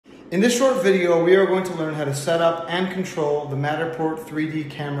In this short video, we are going to learn how to set up and control the Matterport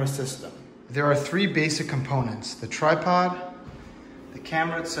 3D camera system. There are three basic components: the tripod, the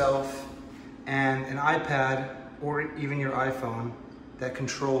camera itself, and an iPad or even your iPhone that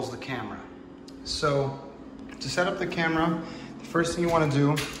controls the camera. So to set up the camera, the first thing you want to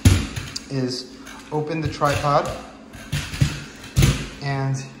do is open the tripod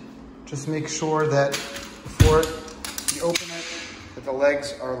and just make sure that before you open it, that the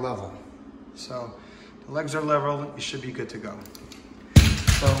legs are level. So the legs are level, you should be good to go.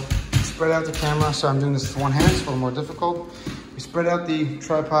 So spread out the camera. So I'm doing this with one hand, it's a little more difficult. We spread out the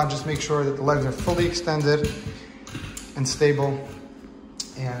tripod, just make sure that the legs are fully extended and stable,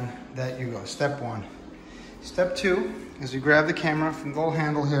 and that you go. Step one. Step two is you grab the camera from the little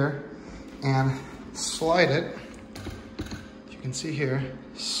handle here and slide it, as you can see here,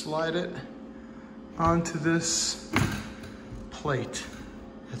 slide it onto this plate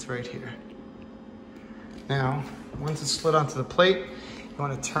that's right here. Now, once it's slid onto the plate, you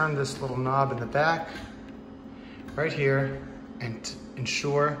want to turn this little knob in the back right here and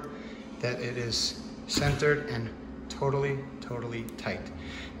ensure that it is centered and totally tight.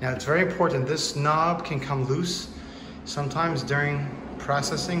 Now, it's very important, this knob can come loose sometimes during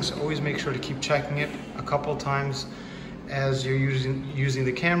processing, so always make sure to keep checking it a couple times as you're using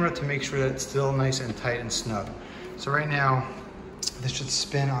the camera to make sure that it's still nice and tight and snug. So right now, this should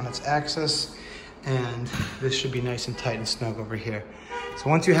spin on its axis, and this should be nice and tight and snug over here. So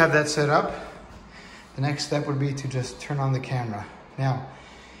once you have that set up, the next step would be to just turn on the camera. Now,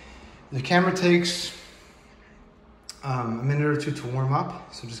 the camera takes a minute or two to warm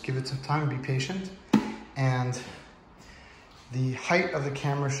up, so just give it some time, be patient. And the height of the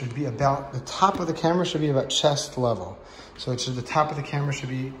camera should be about, the top of the camera should be about chest level. So the top of the camera should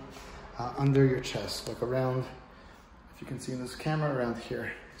be under your chest, like around, if you can see in this camera, around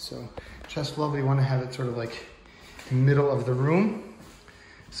here. So chest level, you want to have it sort of like the middle of the room.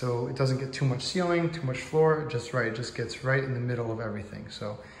 So it doesn't get too much ceiling, too much floor, just right. It just gets right in the middle of everything.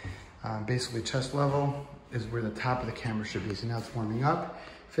 So basically chest level is where the top of the camera should be. So now it's warming up.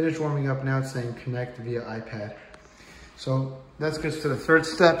 Finished warming up, now it's saying connect via iPad. So that gets to the third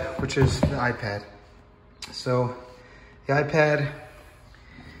step, which is the iPad. So the iPad,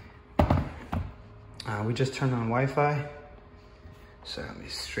 we just turned on Wi-Fi. So let me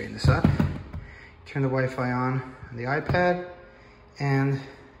straighten this up. Turn the Wi-Fi on the iPad and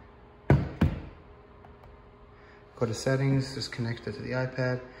go to settings, just connect it to the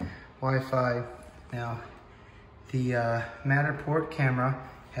iPad, Wi-Fi. Now, the Matterport camera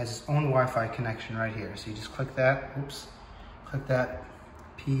has its own Wi-Fi connection right here. So you just click that, click that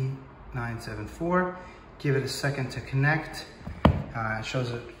P974, give it a second to connect. It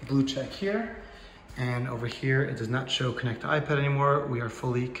shows a blue check here, and over here it does not show connect to iPad anymore. We are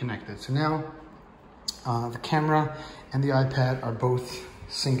fully connected. So now the camera and the iPad are both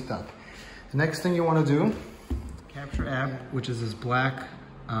synced up. The next thing you want to do, capture app, which is this black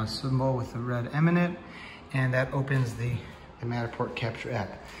symbol with the red M in it, and that opens the Matterport capture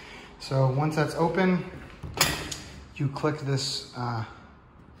app. So once that's open, you click this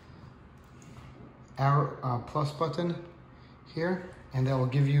arrow plus button here, and that will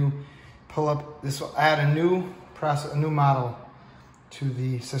give you, this will add a new model to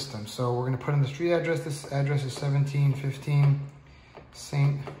the system. So we're going to put in the street address. This address is 1715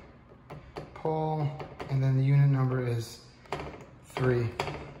 St. Paul, and then the unit number is 3.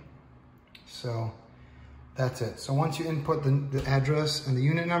 So that's it. So once you input the address and the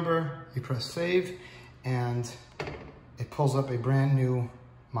unit number, you press save, and it pulls up a brand new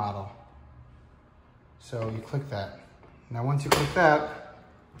model. So you click that. Now once you click that,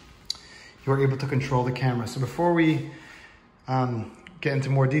 you are able to control the camera. So before we get into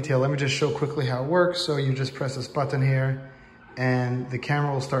more detail, let me just show quickly how it works. So you just press this button here, and the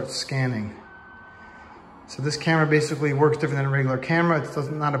camera will start scanning. So this camera basically works different than a regular camera. It's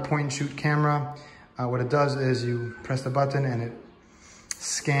not a point and shoot camera. What it does is you press the button and it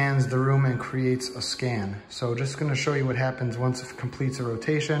scans the room and creates a scan. So just gonna show you what happens once it completes a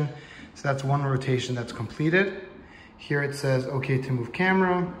rotation. So that's one rotation that's completed. Here it says, okay to move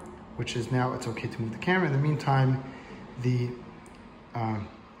camera, which is now it's okay to move the camera. In the meantime,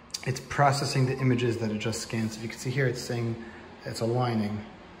 it's processing the images that it just scanned. So you can see here, it's saying it's aligning.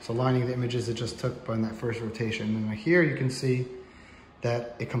 It's aligning the images it just took on that first rotation. And here you can see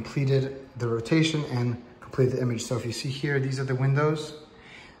that it completed the rotation and completed the image. So if you see here, these are the windows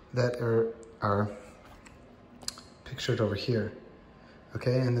that are pictured over here.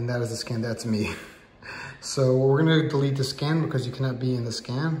 Okay, and then that is the scan, that's me. So we're gonna delete the scan because you cannot be in the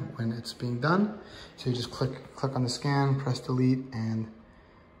scan when it's being done. So you just click on the scan, press delete, and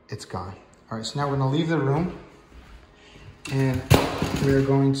it's gone. All right, so now we're gonna leave the room and we're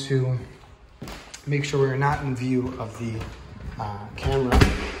going to make sure we're not in view of the camera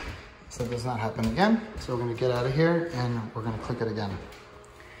so that does not happen again. So we're gonna get out of here and we're gonna click it again.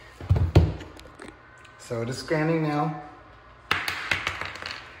 So it is scanning now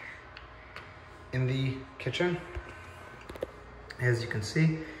in the kitchen. As you can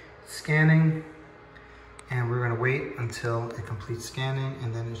see, it's scanning, and we're gonna wait until it completes scanning,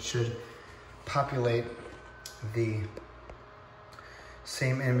 and then it should populate the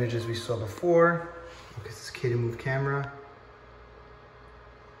same image as we saw before. Okay, this is K to move camera.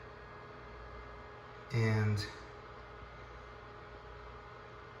 And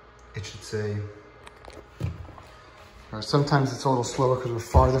it should say, sometimes it's a little slower because we're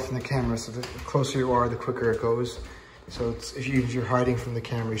farther from the camera, so the closer you are, the quicker it goes. So it's, if you're hiding from the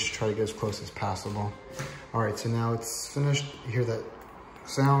camera, you should try to get as close as possible. All right, so now it's finished. You hear that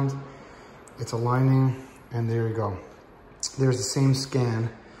sound, it's aligning, and there you go. There's the same scan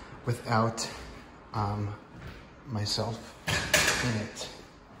without myself in it.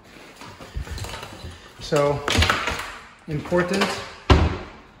 So, important,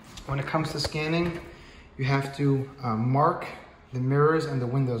 when it comes to scanning, you have to mark the mirrors and the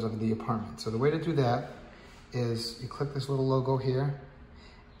windows of the apartment. So the way to do that is you click this little logo here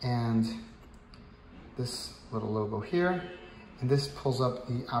and this little logo here, and this pulls up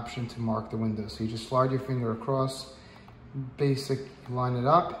the option to mark the windows. So you just slide your finger across, line it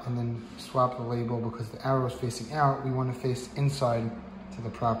up, and then swap the label. Because the arrow is facing out, we want to face inside to the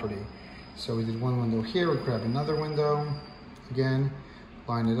property. So we did one window here, we grab another window, again,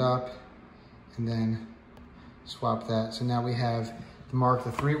 line it up, and then swap that. So now we have to mark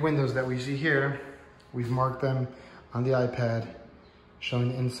the 3 windows that we see here. We've marked them on the iPad, showing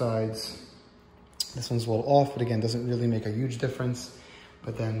the insides. This one's a little off, but again, doesn't really make a huge difference,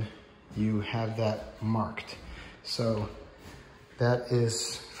 but then you have that marked. So that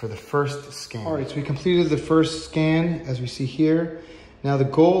is for the first scan. All right, so we completed the first scan, as we see here. Now the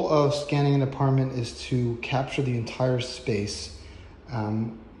goal of scanning an apartment is to capture the entire space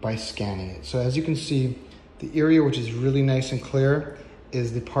by scanning it. So as you can see, the area which is really nice and clear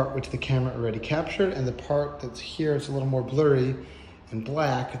is the part which the camera already captured, and the part that's here, it's a little more blurry and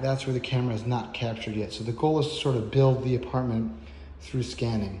black, that's where the camera has not captured yet. So the goal is to sort of build the apartment through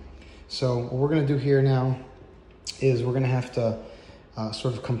scanning. So what we're gonna do here now is we're gonna have to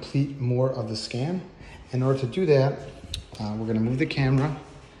sort of complete more of the scan. In order to do that, we're gonna move the camera.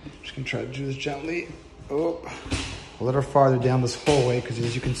 I'm just gonna try to do this gently. Oh, a little farther down this hallway, because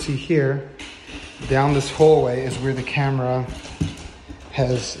as you can see here, down this hallway is where the camera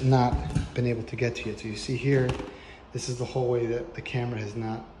has not been able to get to yet. So you see here, this is the hallway that the camera has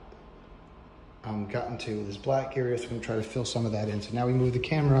not gotten to. This black area, so we're gonna try to fill some of that in. So now we move the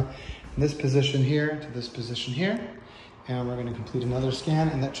camera from this position here to this position here, and we're gonna complete another scan,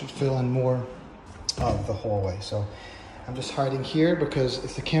 and that should fill in more of the hallway. So I'm just hiding here because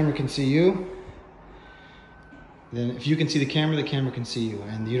if the camera can see you, then if you can see the camera can see you,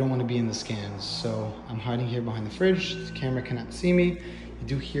 and you don't want to be in the scans. So I'm hiding here behind the fridge. The camera cannot see me. You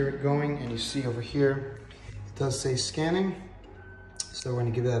do hear it going, and you see over here, it does say scanning. So we're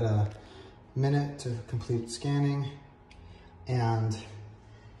gonna give that a minute to complete scanning. And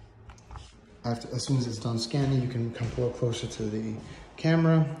as soon as it's done scanning, you can come a little closer to the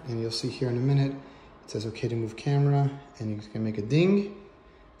camera, and you'll see here in a minute, it says okay to move camera, and you can make a ding.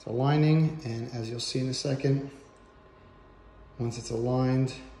 It's aligning, and as you'll see in a second, once it's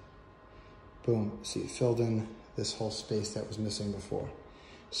aligned, boom, see it filled in this whole space that was missing before.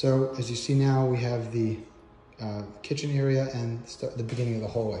 So as you see now, we have the kitchen area and the beginning of the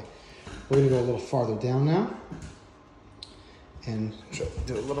hallway. We're gonna go a little farther down now and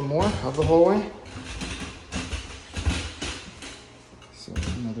do a little more of the hallway. So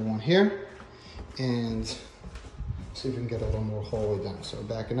another one here, and see if we can get a little more hallway down. So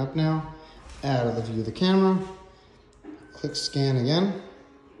backing up now, out of the view of the camera, click scan again,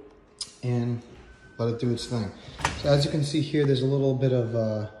 and let it do its thing. So as you can see here, there's a little bit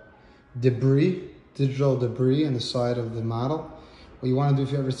of debris, digital debris on the side of the model. What you want to do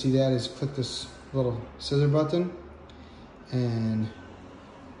if you ever see that is click this little scissor button and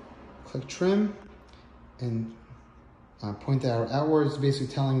click trim and point the arrow outwards, basically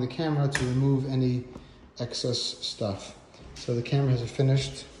telling the camera to remove any excess stuff. So the camera has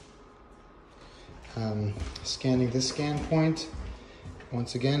finished scanning this scan point.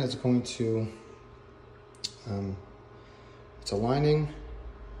 Once again, it's going to, it's aligning,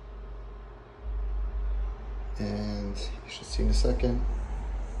 and you should see in a second,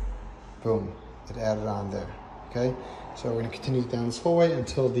 boom, it added on there, okay? So we're gonna continue down this hallway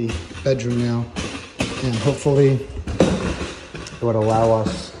until the bedroom now. And hopefully it would allow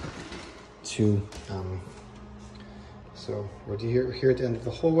us to, so we're here at the end of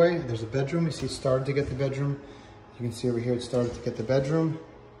the hallway. There's a bedroom. You see it started to get the bedroom. You can see over here it started to get the bedroom.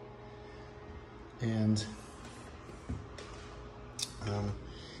 And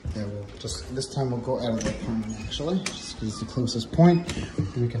yeah, we'll just, this time we'll go out of the apartment actually, just because it's the closest point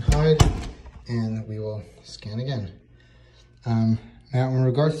that we can hide, and we will scan again. Now in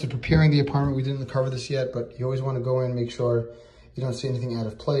regards to preparing the apartment, we didn't cover this yet, but you always want to go in, make sure you don't see anything out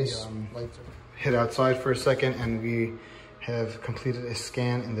of place. Like to hit outside for a second, and we have completed a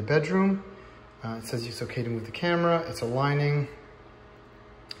scan in the bedroom. It says it's okay to move the camera, it's aligning.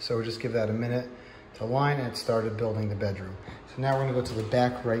 So we'll just give that a minute to align, and it started building the bedroom. So now we're gonna go to the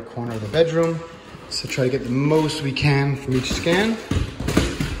back right corner of the bedroom. So try to get the most we can from each scan.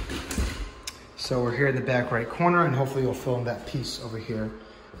 So we're here in the back right corner, and hopefully you'll fill in that piece over here.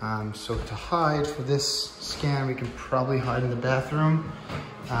 So to hide for this scan, we can probably hide in the bathroom.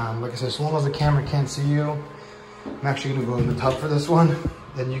 Like I said, as long as the camera can't see you, I'm actually gonna go in the tub for this one.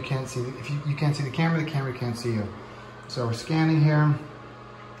 Then you can't see, if you can't see the camera can't see you. So we're scanning here.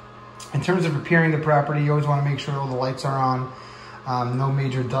 In terms of preparing the property, you always wanna make sure all the lights are on, no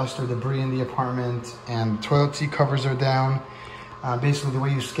major dust or debris in the apartment, and toilet seat covers are down. Basically, the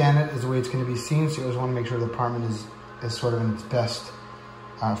way you scan it is the way it's going to be seen, so you always want to make sure the apartment is sort of in its best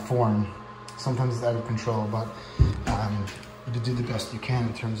form. Sometimes it's out of control, but you do the best you can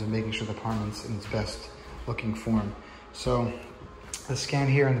in terms of making sure the apartment's in its best looking form. So the scan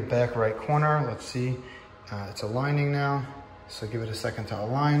here in the back right corner, let's see, it's aligning now. So give it a second to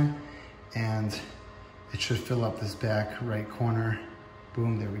align, and it should fill up this back right corner.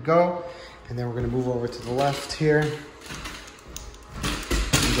 Boom, there we go. And then we're going to move over to the left here.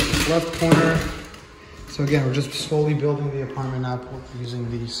 Left corner. So again, we're just slowly building the apartment up using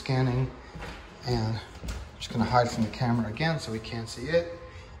the scanning, and I'm just gonna hide from the camera again so we can't see it.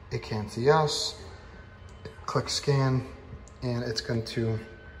 It can't see us. Click scan, and it's going to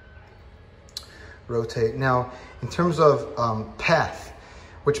rotate. Now, in terms of path,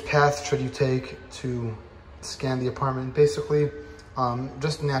 which path should you take to scan the apartment? Basically,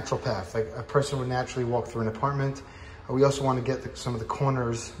 just natural path, like a person would naturally walk through an apartment. We also want to get some of the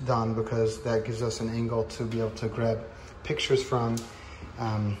corners done because that gives us an angle to be able to grab pictures from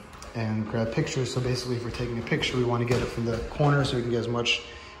and grab pictures. So basically, if we're taking a picture, we want to get it from the corner so we can get as much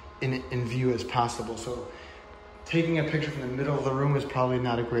in view as possible. So taking a picture from the middle of the room is probably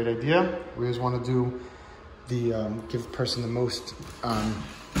not a great idea. We always want to do the, give the person the most,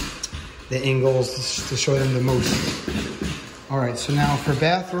 the angles to show them the most. All right, so now for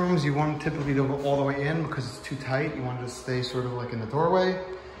bathrooms, you want typically to go all the way in because it's too tight. You want to just stay sort of like in the doorway.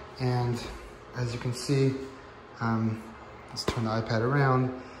 And as you can see, let's turn the iPad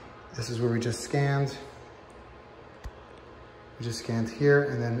around. This is where we just scanned. We just scanned here,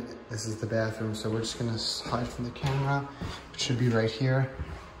 and then this is the bathroom. So we're just gonna hide from the camera. It should be right here.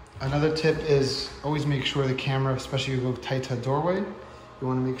 Another tip is always make sure the camera, especially if you go tight to a doorway, you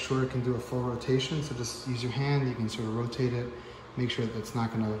want to make sure it can do a full rotation. So just use your hand, you can sort of rotate it. Make sure that it's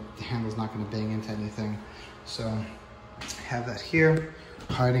not gonna, the handle's not gonna bang into anything. So have that here,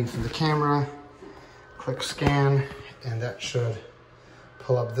 hiding from the camera, click scan, and that should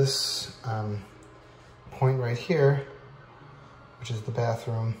pull up this point right here, which is the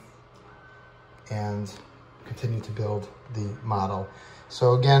bathroom, and continue to build the model.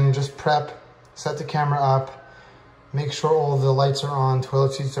 So again, just prep, set the camera up, make sure all of the lights are on,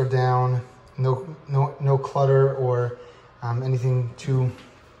 toilet seats are down, no clutter or anything too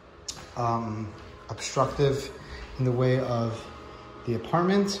obstructive in the way of the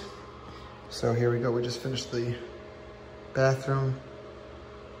apartment. So here we go, we just finished the bathroom.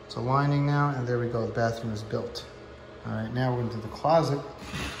 It's aligning now, and there we go, the bathroom is built. All right, now we're into the closet.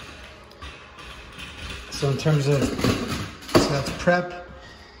 So in terms of, so that's prep,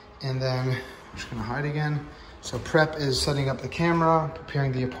 and then I'm just gonna hide again. So prep is setting up the camera,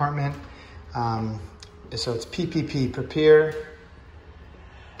 preparing the apartment. So it's PPP, prepare,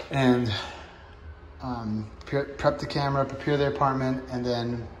 and prep the camera, prepare the apartment, and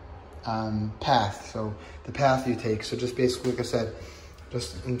then path. So the path you take. So just basically, like I said,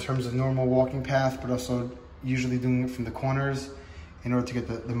 just in terms of normal walking path, but also usually doing it from the corners in order to get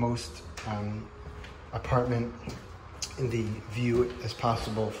the most apartment in the view as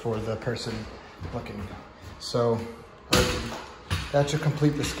possible for the person looking. So that should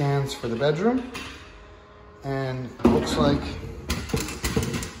complete the scans for the bedroom. And it looks like,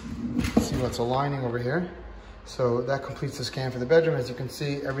 see what's aligning over here. So that completes the scan for the bedroom. As you can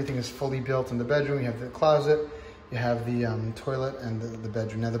see, everything is fully built in the bedroom. You have the closet, you have the toilet and the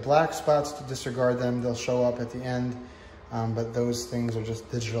bedroom. Now the black spots, to disregard them, they'll show up at the end, but those things are just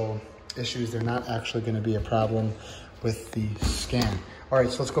digital issues. They're not actually gonna be a problem with the scan. All right,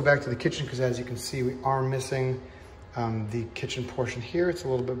 so let's go back to the kitchen, because as you can see, we are missing the kitchen portion here. It's a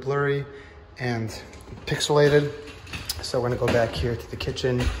little bit blurry and pixelated. So we're gonna go back here to the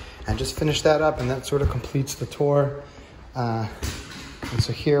kitchen and just finish that up, and that sort of completes the tour. And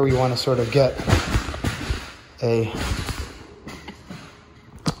so here we wanna sort of get a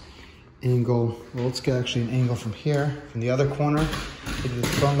angle. Well, let's get actually an angle from here, from the other corner. Maybe the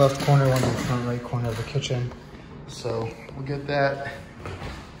front left corner, one in the front right corner of the kitchen. So we'll get that.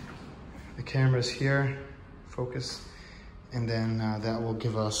 The camera's here, focus, and then that will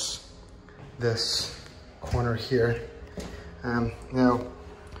give us this corner here. Now,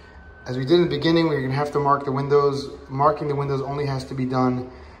 as we did in the beginning, we're gonna have to mark the windows. Marking the windows only has to be done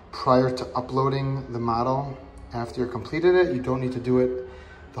prior to uploading the model. After you're completed it, you don't need to do it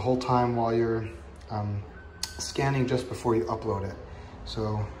the whole time while you're scanning, just before you upload it.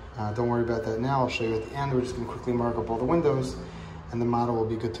 So don't worry about that now. I'll show you at the end. We're just gonna quickly mark up all the windows and the model will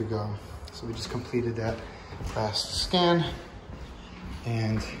be good to go. So we just completed that last scan,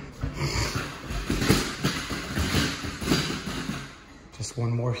 and just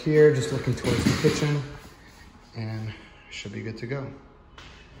one more here, just looking towards the kitchen, and should be good to go.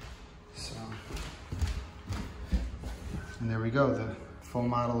 So, and there we go. The full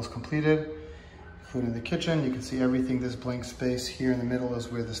model is completed, including the kitchen. You can see everything. This blank space here in the middle is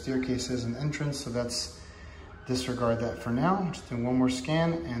where the staircase is and entrance. So that's, disregard that for now. Just do one more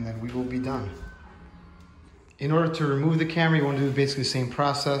scan and then we will be done. In order to remove the camera, you want to do basically the same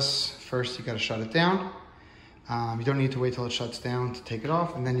process. First, you got to shut it down. You don't need to wait till it shuts down to take it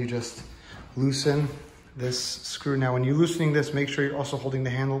off, and then you just loosen this screw. Now, when you're loosening this, make sure you're also holding the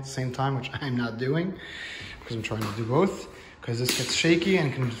handle at the same time, which I'm not doing because I'm trying to do both, because this gets shaky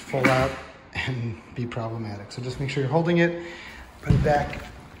and can fall out and be problematic. So just make sure you're holding it, put it back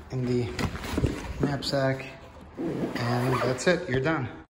in the knapsack, and that's it, you're done.